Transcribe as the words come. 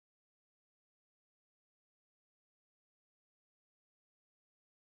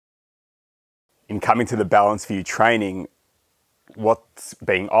in coming to the Balance View training, what's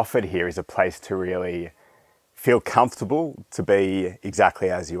being offered here is a place to really feel comfortable to be exactly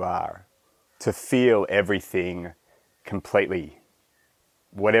as you are, to feel everything completely,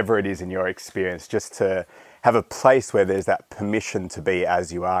 whatever it is in your experience, just to have a place where there's that permission to be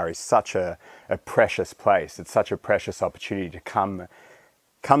as you are is such a precious place. It's such a precious opportunity to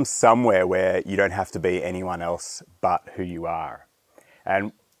come somewhere where you don't have to be anyone else but who you are.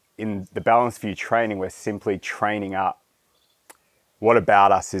 And in the Balance View training, we're simply training up what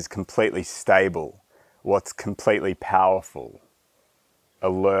about us is completely stable, what's completely powerful,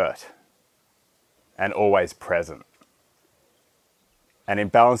 alert, and always present. And in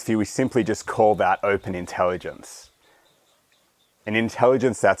Balance View, we simply just call that open intelligence. An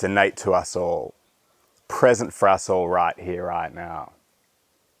intelligence that's innate to us all, present for us all right here, right now.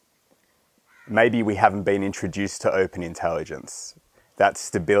 Maybe we haven't been introduced to open intelligence, that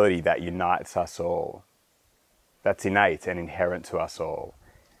stability that unites us all. That's innate and inherent to us all.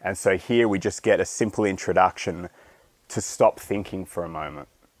 And so here we just get a simple introduction to stop thinking for a moment.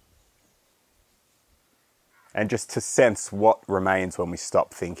 And just to sense what remains when we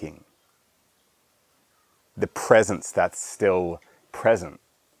stop thinking. The presence that's still present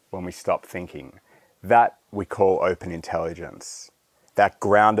when we stop thinking. That we call open intelligence. That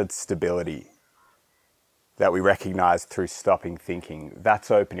grounded stability that we recognize through stopping thinking. That's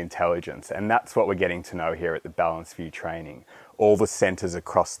open intelligence. And that's what we're getting to know here at the Balance View training. All the centers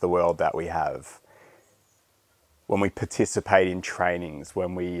across the world that we have. When we participate in trainings,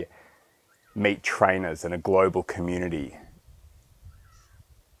 when we meet trainers in a global community.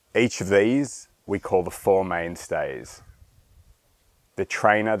 Each of these we call the four mainstays. The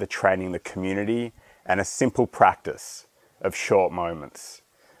trainer, the training, the community, and a simple practice of short moments,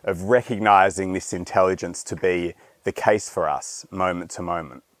 of recognizing this intelligence to be the case for us, moment to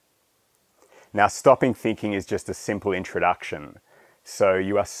moment. Now, stopping thinking is just a simple introduction, so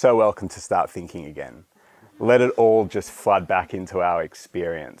you are so welcome to start thinking again. Let it all just flood back into our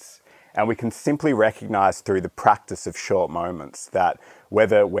experience. And we can simply recognize through the practice of short moments that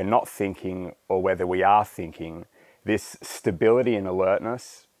whether we're not thinking or whether we are thinking, this stability and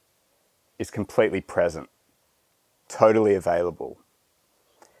alertness is completely present, totally available.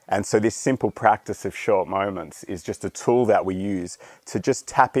 And so this simple practice of short moments is just a tool that we use to just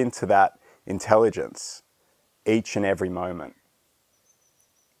tap into that intelligence each and every moment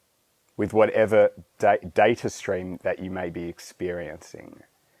with whatever data stream that you may be experiencing.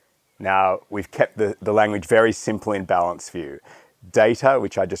 Now, we've kept the language very simple in Balance View. Data,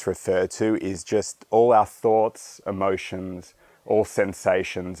 which I just referred to, is just all our thoughts, emotions, all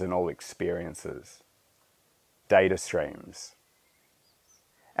sensations, and all experiences. Data streams.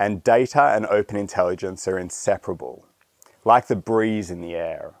 And data and open intelligence are inseparable, like the breeze in the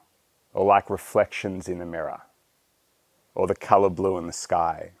air, or like reflections in the mirror, or the color blue in the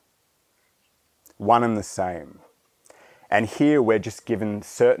sky. One and the same. And here we're just given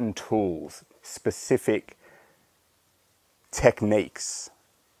certain tools, specific techniques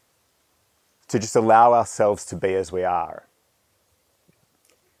to just allow ourselves to be as we are.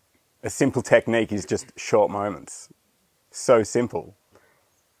 A simple technique is just short moments. So simple.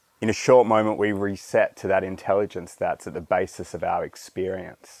 In a short moment, we reset to that intelligence that's at the basis of our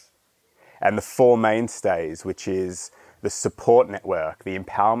experience. And the four mainstays, which is the support network, the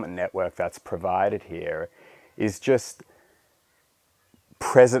empowerment network that's provided here, is just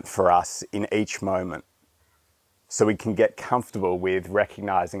present for us in each moment. So we can get comfortable with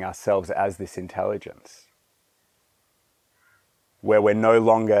recognizing ourselves as this intelligence. Where we're no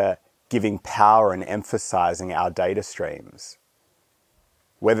longer giving power and emphasizing our data streams.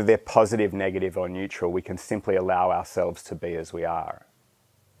 Whether they're positive, negative, or neutral, we can simply allow ourselves to be as we are.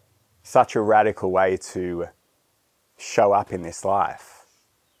 Such a radical way to show up in this life.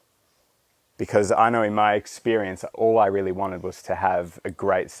 Because I know in my experience, all I really wanted was to have a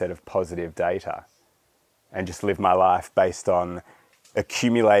great set of positive data and just live my life based on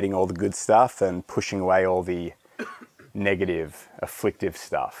accumulating all the good stuff and pushing away all the negative, afflictive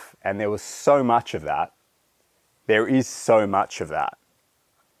stuff. And there was so much of that. There is so much of that.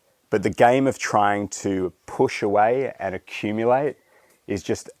 But the game of trying to push away and accumulate is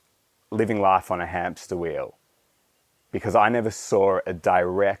just living life on a hamster wheel. Because I never saw a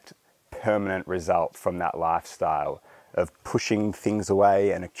direct, permanent result from that lifestyle of pushing things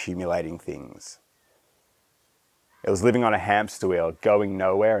away and accumulating things. It was living on a hamster wheel, going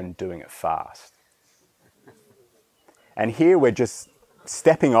nowhere and doing it fast. And here we're just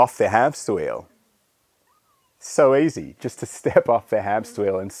stepping off the hamster wheel. So easy just to step off the hamster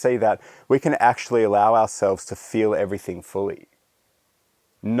wheel and see that we can actually allow ourselves to feel everything fully.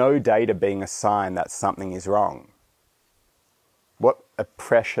 No data being a sign that something is wrong. What a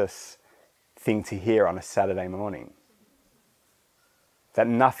precious thing to hear on a Saturday morning. That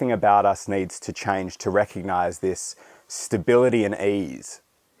nothing about us needs to change to recognize this stability and ease,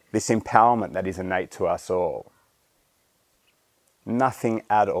 this empowerment that is innate to us all. Nothing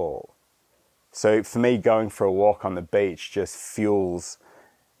at all. So for me, going for a walk on the beach just fuels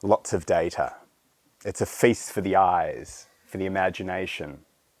lots of data. It's a feast for the eyes, for the imagination,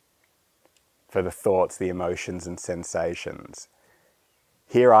 for the thoughts, the emotions and sensations.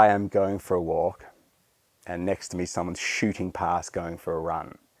 Here I am going for a walk, and next to me someone's shooting past going for a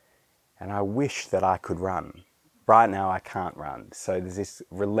run. And I wish that I could run. Right now I can't run. So there's this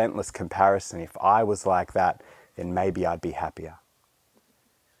relentless comparison. If I was like that, then maybe I'd be happier.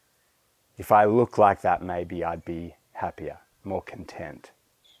 If I look like that, maybe I'd be happier, more content.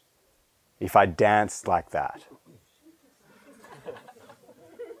 If I danced like that.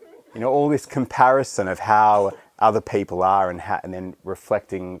 All this comparison of how other people are and then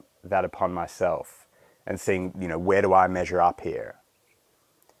reflecting that upon myself and seeing, where do I measure up here?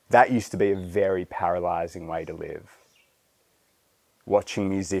 That used to be a very paralyzing way to live. Watching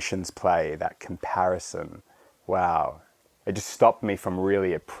musicians play, that comparison, wow. It just stopped me from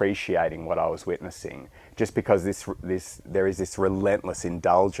really appreciating what I was witnessing, just because there is this relentless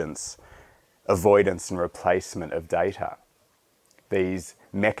indulgence, avoidance and replacement of data. These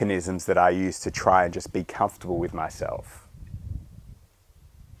mechanisms that I use to try and just be comfortable with myself.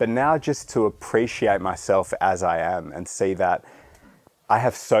 But now just to appreciate myself as I am and see that I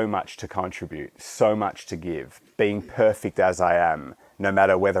have so much to contribute, so much to give, being perfect as I am, no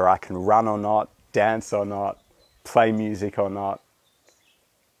matter whether I can run or not, dance or not, play music or not,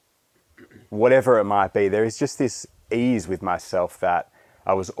 whatever it might be, there is just this ease with myself that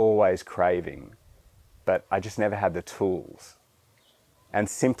I was always craving, but I just never had the tools. And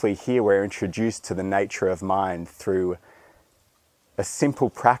simply here we're introduced to the nature of mind through a simple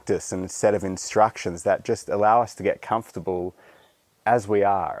practice and a set of instructions that just allow us to get comfortable as we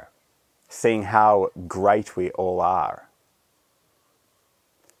are, seeing how great we all are,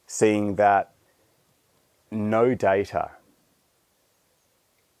 seeing that no data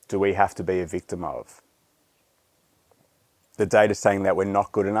do we have to be a victim of. The data saying that we're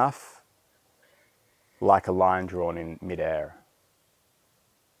not good enough, like a line drawn in midair,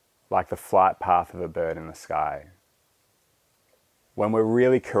 like the flight path of a bird in the sky. When we're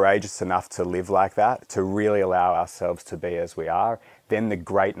really courageous enough to live like that, to really allow ourselves to be as we are, then the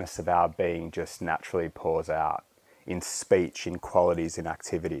greatness of our being just naturally pours out in speech, in qualities, in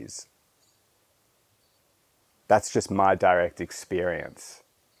activities. That's just my direct experience.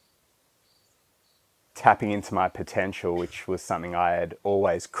 Tapping into my potential, which was something I had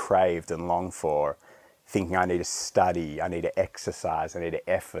always craved and longed for, thinking I need to study, I need to exercise, I need to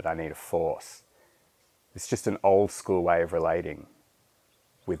effort, I need to force. It's just an old school way of relating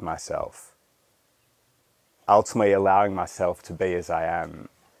with myself. Ultimately, allowing myself to be as I am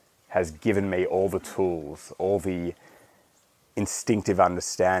has given me all the tools, all the instinctive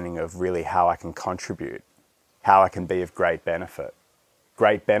understanding of really how I can contribute, how I can be of great benefit.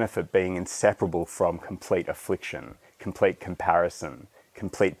 Great benefit being inseparable from complete affliction, complete comparison,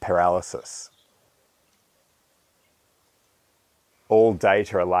 complete paralysis. All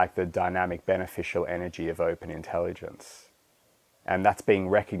data are like the dynamic beneficial energy of open intelligence. And that's being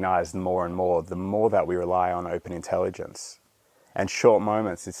recognized more and more, the more that we rely on open intelligence. And short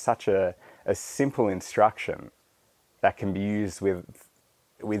moments is such a simple instruction that can be used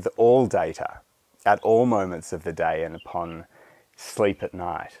with all data, at all moments of the day and upon sleep at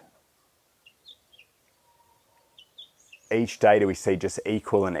night. Each data we see just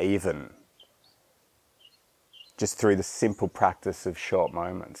equal and even, just through the simple practice of short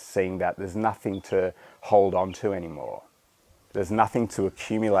moments, seeing that there's nothing to hold on to anymore. There's nothing to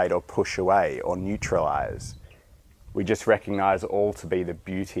accumulate or push away or neutralize. We just recognize all to be the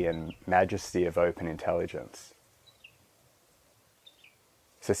beauty and majesty of open intelligence.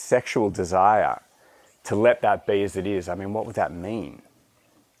 So sexual desire, to let that be as it is, what would that mean?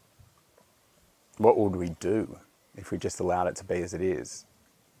 What would we do if we just allowed it to be as it is?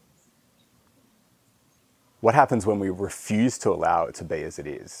 What happens when we refuse to allow it to be as it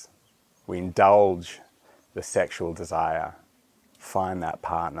is? We indulge the sexual desire, find that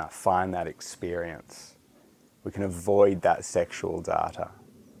partner, find that experience. We can avoid that sexual data.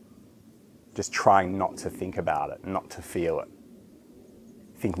 Just trying not to think about it, not to feel it.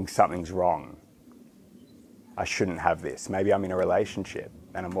 Thinking something's wrong. I shouldn't have this. Maybe I'm in a relationship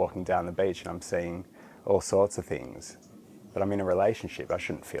and I'm walking down the beach and I'm seeing all sorts of things. But I'm in a relationship. I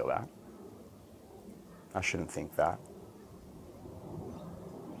shouldn't feel that. I shouldn't think that.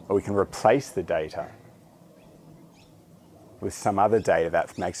 Or we can replace the data with some other data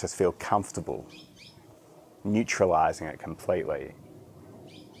that makes us feel comfortable, neutralizing it completely.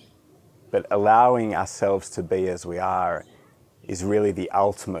 But allowing ourselves to be as we are is really the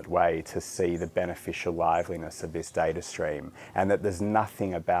ultimate way to see the beneficial liveliness of this data stream, and that there's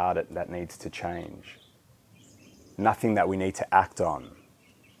nothing about it that needs to change. Nothing that we need to act on,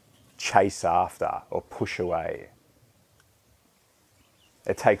 chase after, or push away.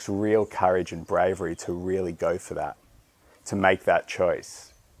 It takes real courage and bravery to really go for that, to make that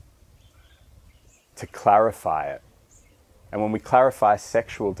choice, to clarify it. And when we clarify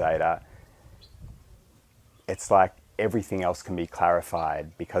sexual data, it's like everything else can be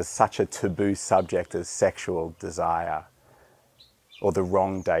clarified, because such a taboo subject as sexual desire or the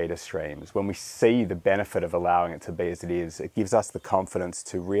wrong data streams, when we see the benefit of allowing it to be as it is, it gives us the confidence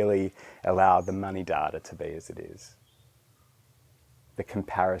to really allow the money data to be as it is. The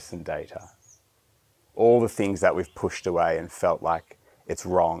comparison data, all the things that we've pushed away and felt like it's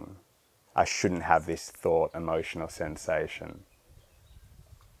wrong. I shouldn't have this thought, emotion, or sensation.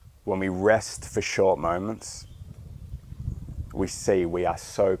 When we rest for short moments, we see we are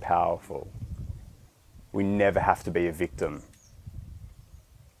so powerful. We never have to be a victim.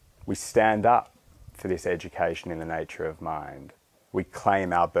 We stand up for this education in the nature of mind. We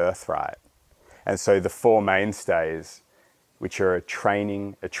claim our birthright. And so the four mainstays, which are a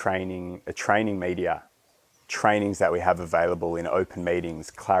training media, trainings that we have available in open meetings,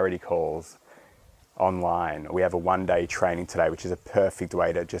 clarity calls, online. We have a one-day training today, which is a perfect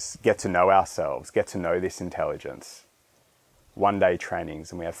way to just get to know ourselves, get to know this intelligence. One-day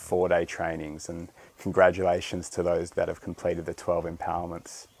trainings, and we have 4-day trainings, and congratulations to those that have completed the 12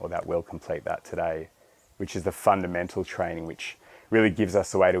 empowerments, or that will complete that today, which is the fundamental training, which really gives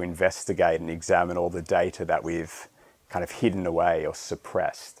us a way to investigate and examine all the data that we've kind of hidden away or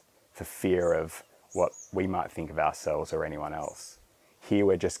suppressed for fear of what we might think of ourselves or anyone else. Here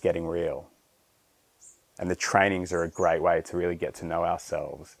we're just getting real. And the trainings are a great way to really get to know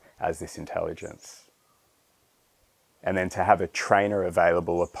ourselves as this intelligence. And then to have a trainer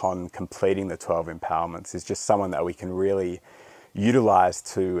available upon completing the 12 empowerments is just someone that we can really utilize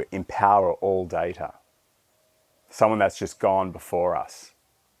to empower all data. Someone that's just gone before us.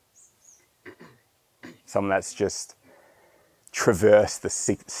 Someone that's just traversed the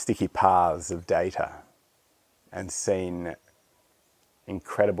sticky paths of data and seen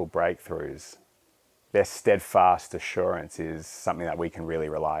incredible breakthroughs. Their steadfast assurance is something that we can really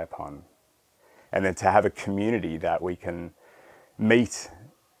rely upon. And then to have a community that we can meet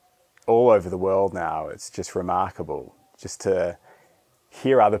all over the world now, it's just remarkable. Just to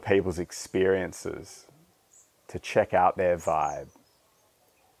hear other people's experiences, to check out their vibe,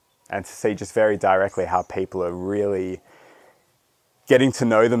 and to see just very directly how people are really getting to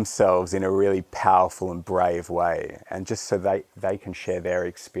know themselves in a really powerful and brave way, and just so they can share their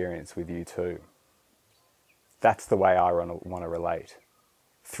experience with you too. That's the way I want to relate,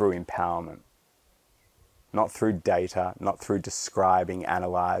 through empowerment. Not through data, not through describing,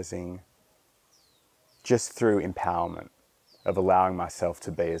 analysing, just through empowerment of allowing myself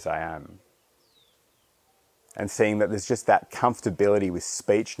to be as I am. And seeing that there's just that comfortability with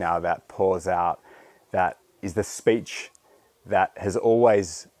speech now that pours out, that is the speech that has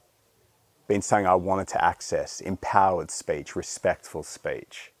always been something I wanted to access, empowered speech, respectful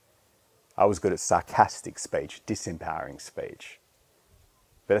speech. I was good at sarcastic speech, disempowering speech.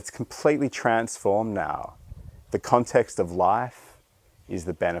 But it's completely transformed now. The context of life is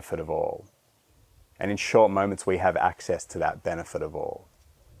the benefit of all. And in short moments, we have access to that benefit of all.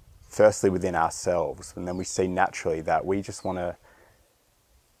 Firstly, within ourselves, and then we see naturally that we just want to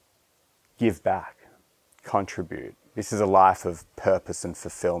give back, contribute. This is a life of purpose and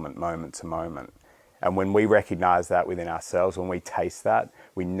fulfillment moment to moment. And when we recognize that within ourselves, when we taste that,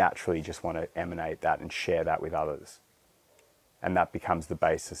 we naturally just want to emanate that and share that with others. And that becomes the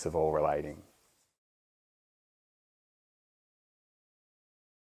basis of all relating.